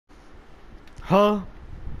Huh?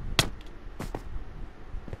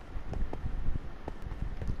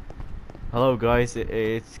 Hello guys,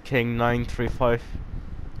 it's King935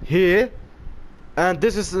 here, and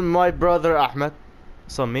this is my brother Ahmed.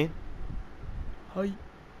 So me. Hi.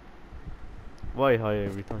 Why hi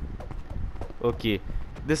every time? Okay,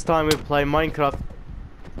 this time we play Minecraft.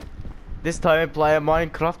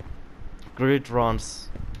 Grid runs.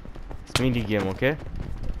 It's mini game, okay?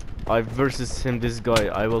 I versus him, this guy.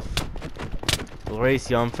 I will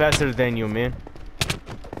race you. I'm faster than you, man.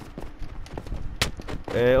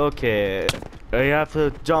 Okay, you have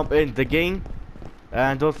to jump in the game,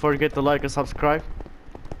 and don't forget to like and subscribe,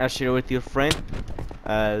 and share with your friend.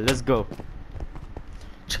 Let's go.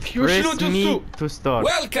 Press me to start.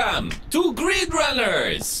 Welcome to Grid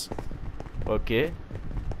Runners. Okay.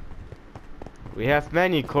 We have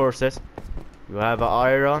many courses. You have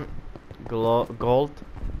iron, gold,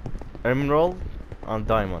 emerald, and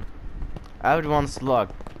diamond. Everyone's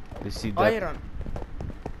locked. You see that? Iron.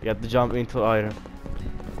 You have to jump into iron.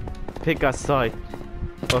 Pick a side.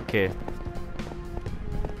 Okay.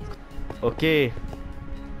 Okay.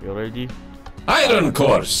 You ready? Iron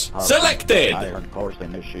course selected. Iron course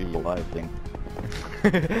initializing.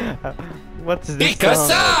 What's this? Pick a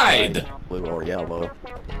side. Blue or yellow.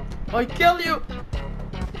 I kill you.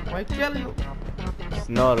 I kill you. It's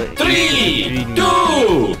not a 3,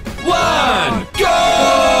 2, 1, go!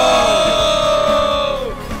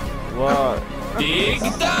 What? Dig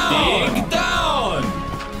down. Dig down.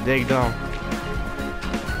 Dig down.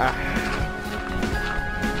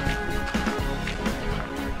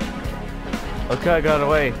 Okay, I got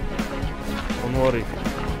away. Don't worry.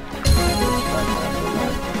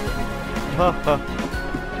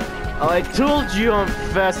 I told you I'm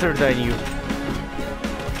faster than you.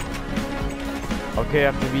 Okay,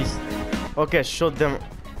 I have to be. Okay, shoot them.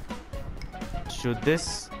 Shoot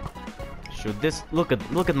this. Shoot this. Look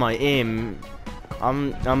at my aim.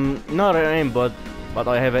 I'm not an aim, but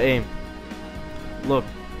I have an aim. Look.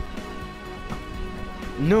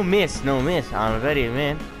 No miss. I'm very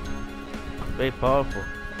man. Very powerful.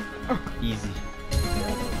 Easy.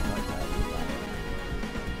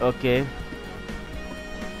 Okay.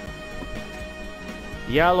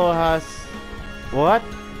 Yellow has what?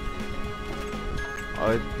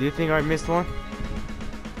 Do you think I missed one?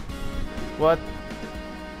 What?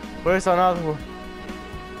 Where's another one?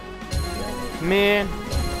 Man.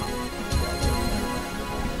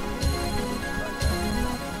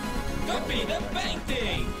 Copy the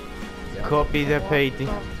painting. Copy the painting.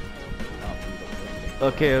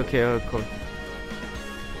 Okay, okay.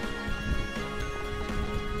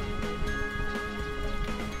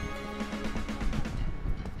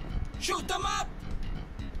 Shoot them up.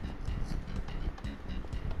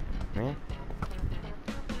 Man.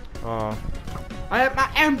 Oh. I have my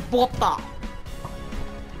M-Bota.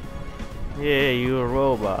 Yeah, you a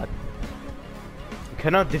robot. You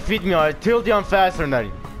cannot defeat me. I told you I'm faster than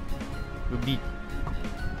you. You beat.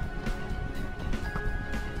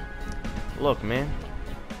 Look, man.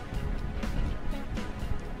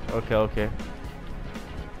 Okay.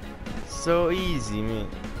 So easy, man.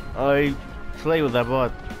 I play with that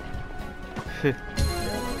bot.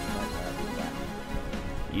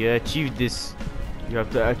 You achieved this. You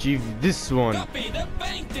have to achieve this one. Copy the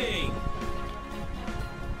painting.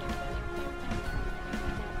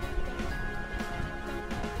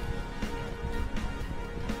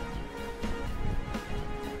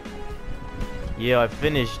 Yeah, I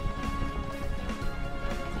finished.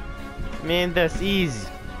 Man, that's easy.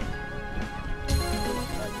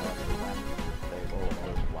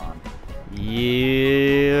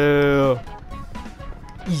 Yeah.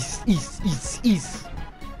 East.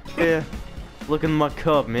 Yeah. Look at my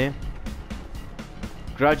cup, man.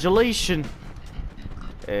 Congratulations.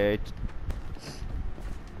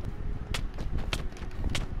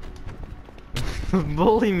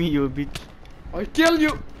 Bully me, you bitch. I kill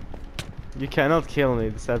you. You cannot kill me.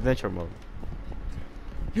 It's adventure mode.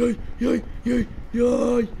 Yay.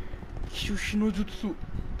 Kyushu no jutsu.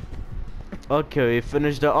 Okay, we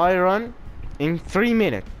finished the iron in 3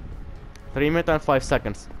 minutes. 3 minutes and 5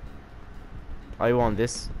 seconds. I won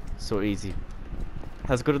this. So easy.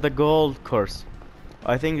 Let's go to the gold course.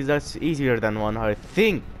 I think that's easier than one. I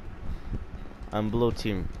think. I'm blue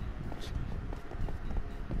team.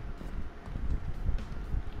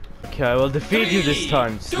 Okay, I will defeat you this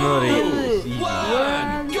time. It's not easy.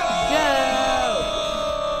 1, go!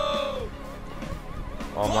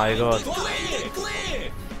 Oh my god.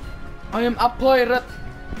 Clear. I am a pirate.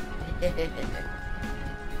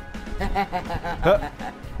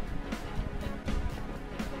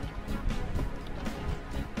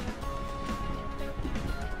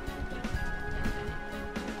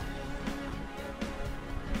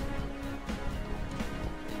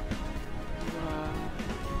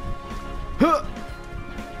 Huh.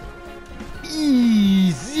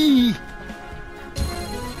 Easy.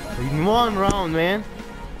 In one round, man.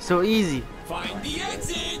 So easy. Find the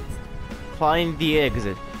exit. Find the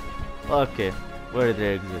exit. Okay, where is the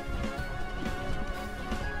exit?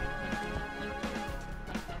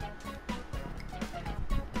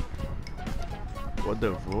 What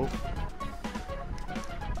the fuck?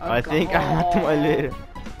 I think Ahmed will.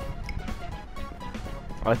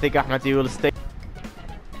 I think Ahmed will stay.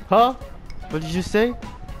 Huh? What did you say?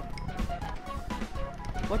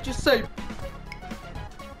 What you say?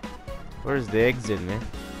 Where's the exit, man?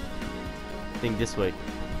 I think this way.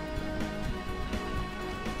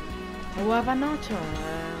 Oh, have another.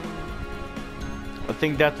 I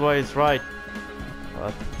think that way is right.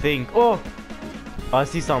 I think. Oh! I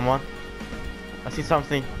see someone. I see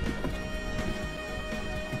something.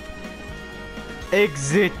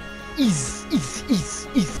 Exit is.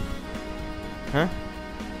 Huh?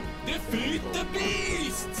 Defeat the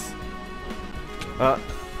beasts.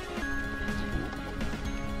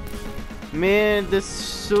 Man, this is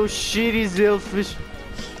so shitty, Zillfish.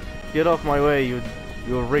 Get off my way, you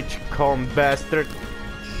rich calm bastard.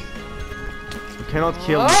 You cannot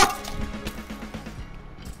kill me.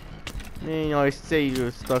 Man, I say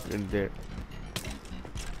you're stuck in there.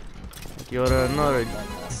 You're another.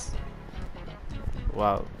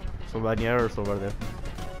 Wow, so many errors over there.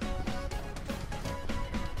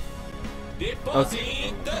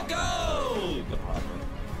 Deposit the gold.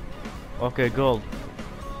 Okay, gold.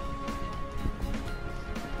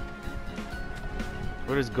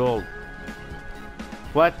 Where is gold?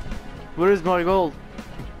 What? Where is my gold?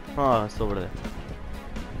 Oh, it's over there.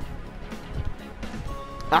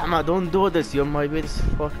 Ahmad, don't do this. You're my biggest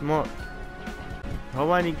fucking mark. How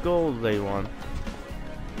many gold they want?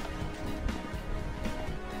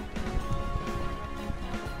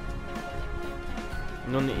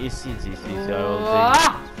 No, it's easy. I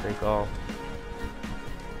will take all.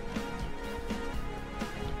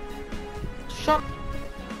 Shut.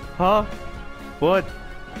 Huh? What?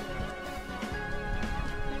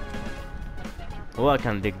 Oh, I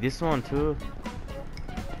can dig this one too.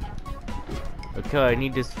 Okay, I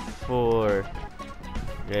need this for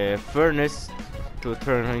the furnace to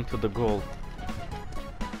turn into the gold.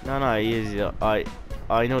 No, easy.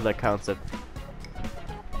 I know the concept.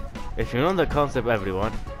 If you know the concept,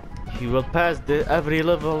 everyone, you will pass every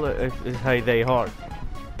level if they hard.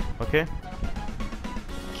 Okay?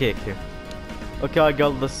 Okay. Okay, I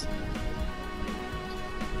got this.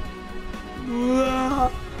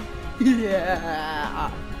 Yeah.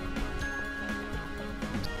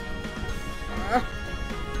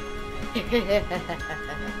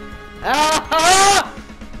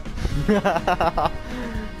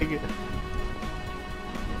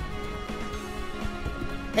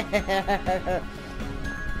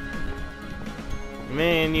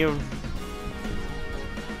 Man, you.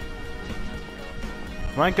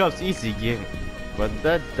 Minecraft's easy game, but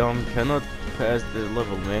that dumb cannot pass the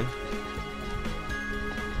level, man.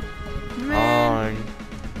 Man.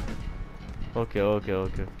 Okay.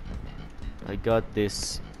 I got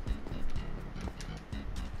this.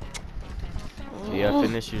 Yeah,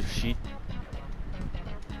 finish your sheet.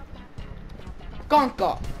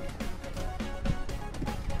 Conker.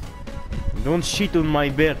 Don't shit on my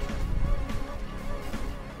bed.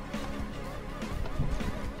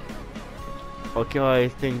 Okay, I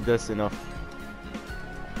think that's enough.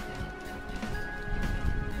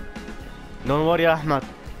 Don't worry, Ahmad.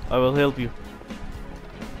 I will help you.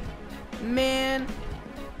 Man.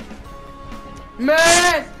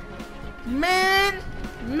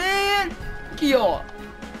 Kill.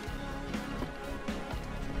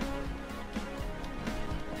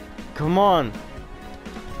 Come on.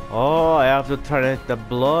 Oh, I have to turn it the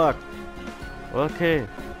block. Okay.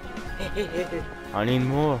 I need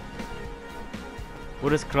more.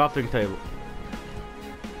 What is crafting table?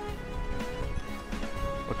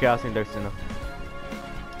 Okay, I think that's enough.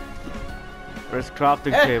 Where's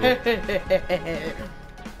crafting table?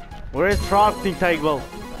 Where is crafting table?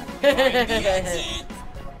 Find the exit.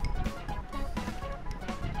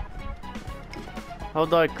 How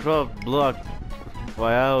do I craft block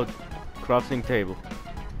without crafting table?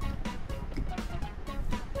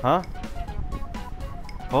 Huh?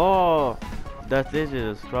 Oh, that is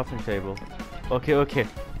it, crafting table. Okay.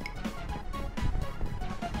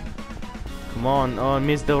 Come on, oh, I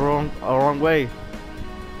missed the wrong way.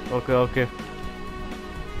 Okay.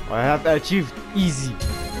 I have achieved easy.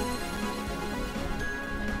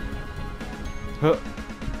 Huh.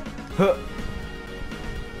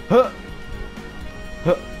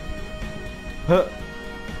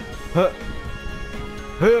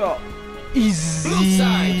 Easy. Blue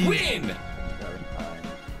side win.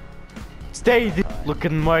 stayed. Look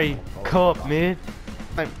at my cup, man.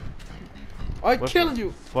 I killed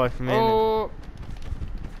you. 5 minutes. Oh,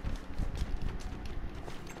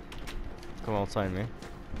 Come outside, man.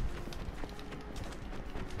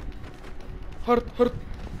 hurt.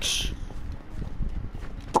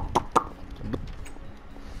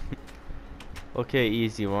 Okay,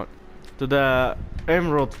 easy one. To the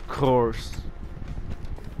emerald course.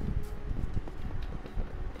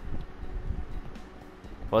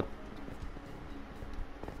 What?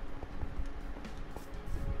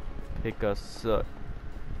 Pick us up.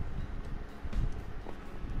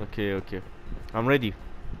 Okay. I'm ready.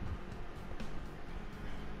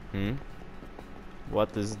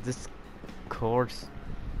 What is this course?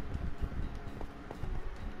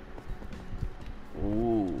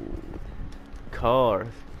 Ooh. Car.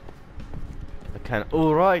 I can.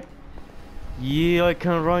 Oh, right. Yeah, I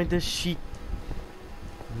can ride the sheet.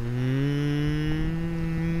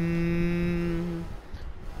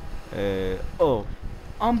 Oh.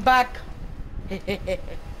 I'm back.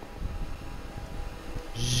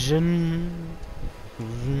 Jen.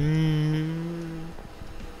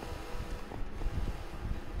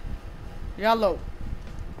 Yellow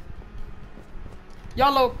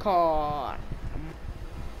car.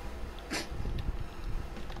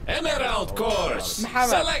 Emerald course Muhammad.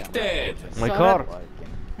 selected. My Sorry. car.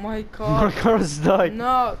 My car. My car's died.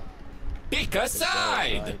 No. Pick a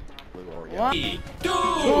side. Blue or yellow. 3, 2, Two,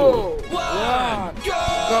 1, one, go!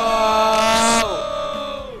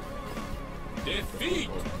 Go! Defeat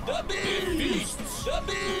the beasts! The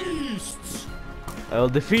beasts! I'll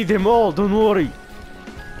defeat them all. Don't worry.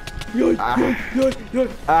 Yoy. Get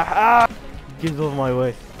out of my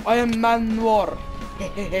way. I am Manwar.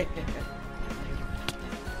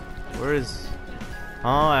 Where is? Oh,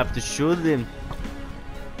 I have to shoot them.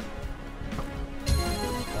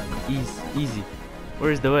 Easy.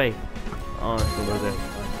 Where's the way? Oh, it's over there.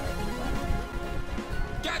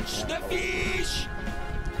 Catch the fish!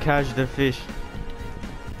 Catch the fish.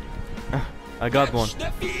 I got one. Catch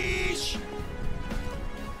the fish!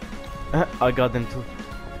 I got them too.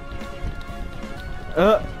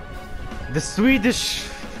 The Swedish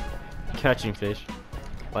catching fish,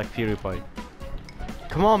 like PewDiePie.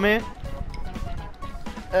 Come on, man.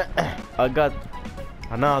 I got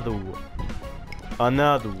another one.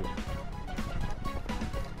 Another one.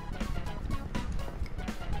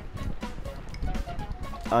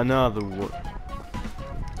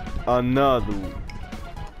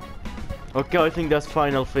 Okay, I think that's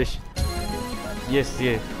final fish. Yes.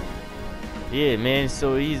 Yeah, man, it's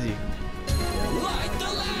so easy. Light the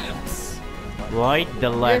lamps! Light the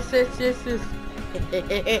lamp. Yes.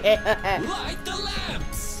 Light the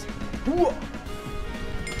lamps!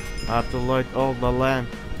 I have to light all the lamp.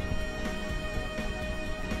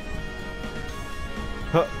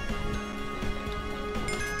 Huh.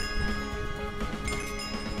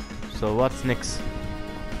 So what's next?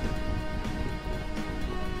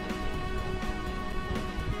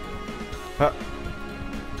 Huh.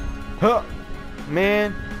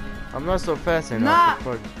 Man, I'm not so fast enough.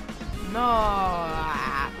 Nah. No.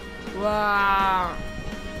 Wow.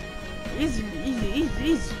 Easy.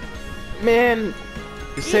 Man,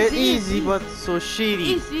 you said Easy. easy, but so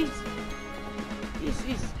shitty.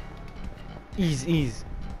 Easy. Ease.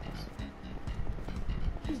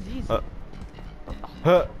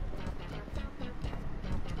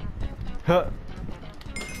 Huh.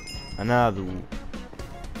 Another one.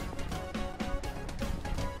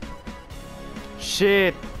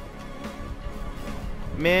 Shit.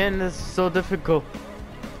 Man, this is so difficult.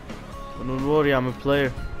 But don't worry, I'm a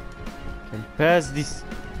player. Can pass this.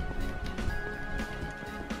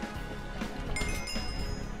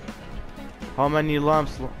 How many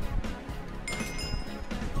lamps?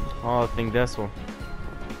 Oh, I think that's one.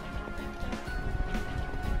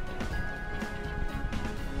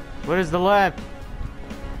 Where is the lamp?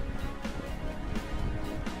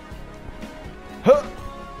 Huh.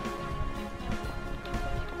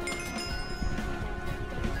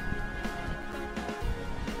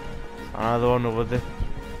 Another one over there.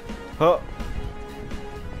 Huh.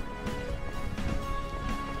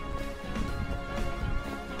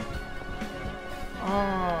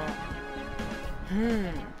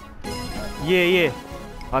 Yeah.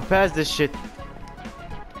 I passed this shit.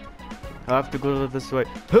 I have to go this way.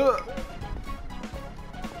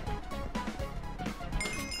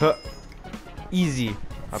 Easy.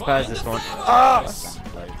 I passed this one. Flowers.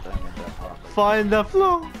 Find the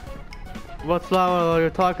flower. What flower are you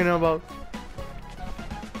talking about?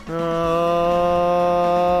 I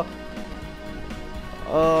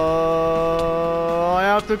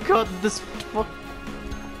have to cut this fuck.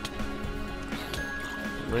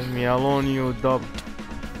 Leave me alone, you dumb.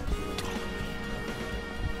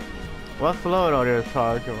 What flower are you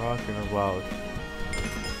talking about?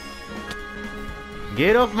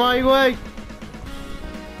 Get off my way!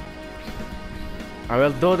 I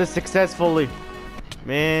will do this successfully.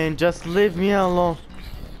 Man, just leave me alone.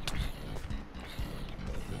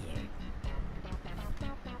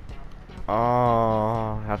 Oh,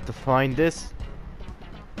 I have to find this.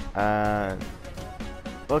 And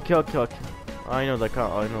okay. I know that.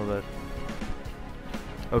 I know that.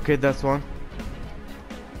 Okay, that's one.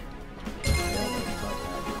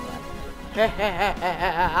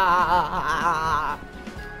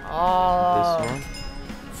 Oh. This one.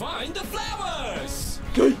 Find the flowers.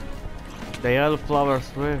 They are the flowers.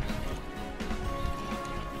 Where?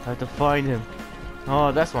 I have to find him.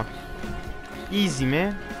 Oh, that's one. Easy,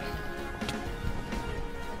 man.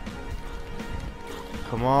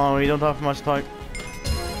 Come on, we don't have much time.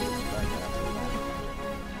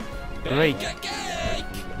 Great. Bake a cake.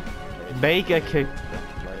 Bake a cake.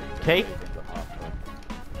 Cake?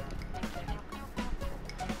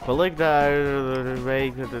 Collect that.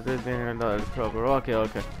 Bake the proper.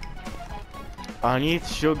 Okay. I need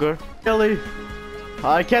sugar. Really?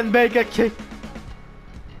 I can bake a cake.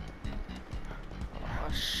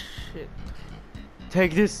 Oh shit.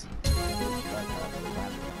 Take this.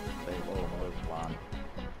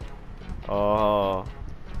 Oh,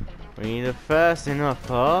 we need it fast enough,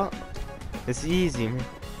 huh? It's easy, man.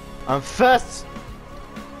 I'm fast.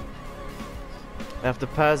 I have to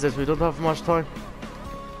pass this. We don't have much time.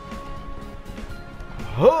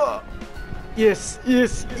 Huh. Yes.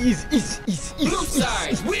 Easy. Blue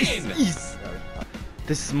side win.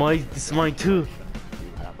 This is mine too.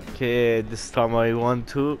 Okay, this time I won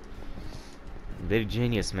too. Very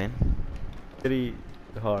genius, man. Very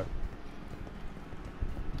hard.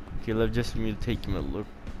 Okay, let's just me take him a look.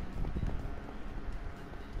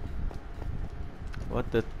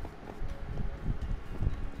 What the?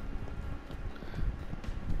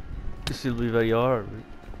 This will be very hard.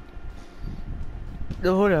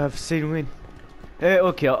 No, I have seen win.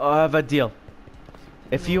 Okay, I have a deal.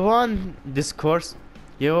 If you won this course,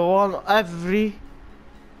 you won every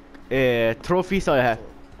trophies I have.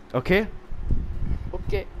 Okay?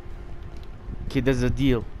 Okay. Okay, there's a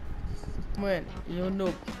deal. Man, you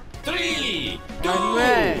know. 3, 2,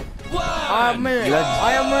 Amen. 1. Amen. Let's-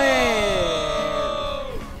 Amen.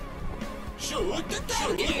 Shoot the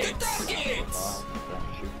targets.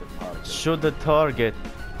 Shoot the target.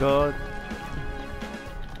 God.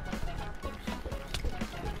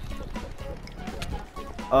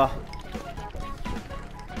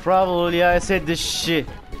 Probably I said this shit.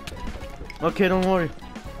 Okay, don't worry.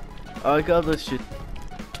 I got this shit.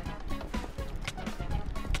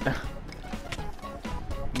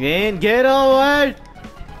 Man, get away!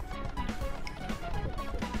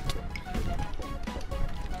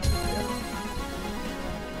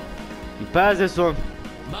 You pass this one.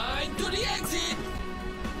 Mine to the exit.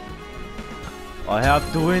 I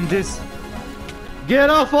have to win this. Get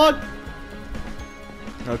off on!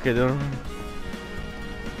 Okay, don't.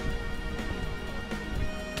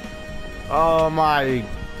 Oh my.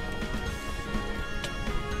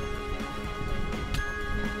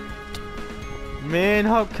 Man,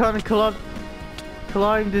 how can I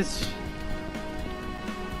climb this?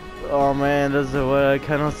 Oh man, there's a way I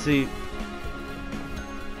cannot see.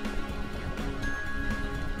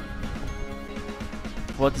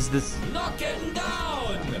 What is this? Knock him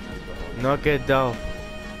down. Knock it down.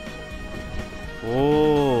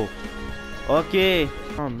 Oh, okay.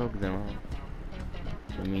 Oh, knock them out.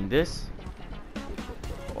 You mean this?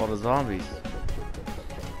 Or the zombies?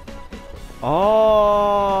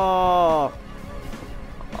 Oh.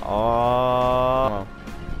 Oh.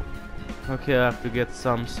 Okay, I have to get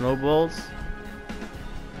some snowballs.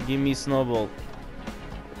 Give me snowball.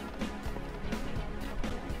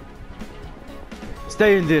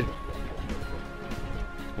 Stay in there.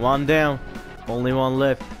 One down. Only one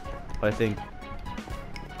left, I think.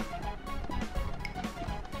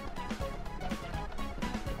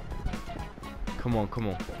 Come on.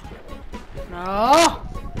 No.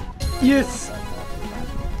 Yes!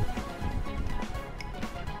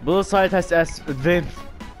 Blue side has advanced.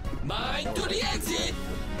 Mine to the exit.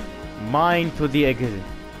 Mine to the exit.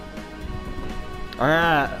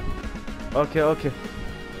 Okay.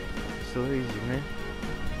 So easy, man.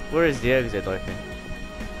 Where is the exit, I think?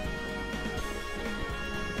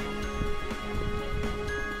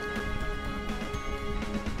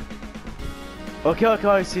 Okay,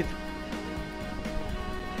 I see it.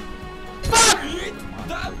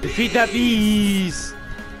 Defeat the beast!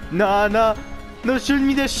 No, shoot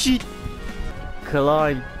me the shit!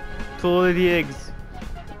 Climb to the eggs.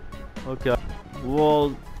 Okay.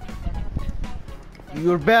 Well,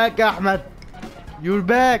 you're back, Ahmed. You're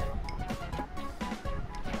back.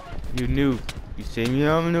 You knew. You say me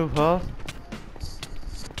I'm new, huh?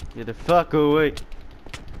 Get the fuck away.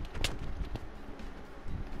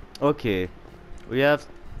 Okay. We have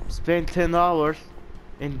spent 10 hours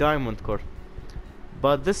in Diamond Core.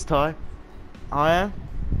 But this time, I am...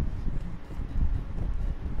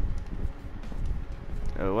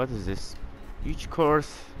 what is this? Each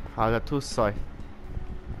course has a 2 sides.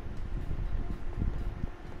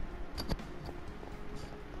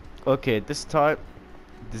 Okay, this time,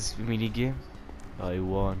 this mini game, I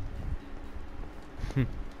won.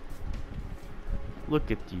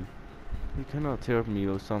 Look at you. You cannot help me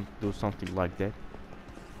or do something like that.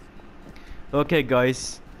 Okay,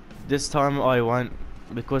 guys, this time I won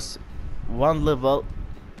because one level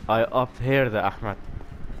I up here the Ahmed.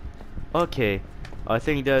 Okay, I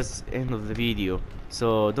think that's the end of the video.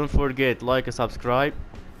 So don't forget like and subscribe.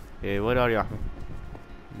 Where are you, Ahmed?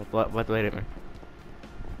 But wait a minute.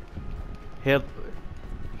 Help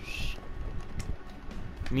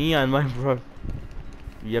me and my bro.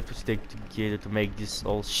 We have to stick together to make this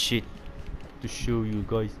all shit to show you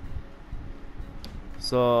guys.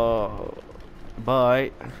 So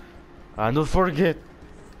bye, and don't forget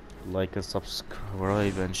like and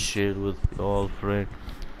subscribe and share with all friends.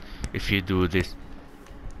 If you do this,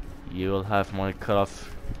 you will have my craft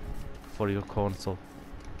for your console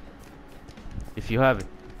if you have it.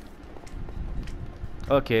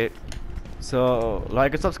 Okay, so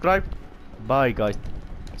like and subscribe. Bye guys,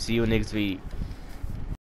 see you next video.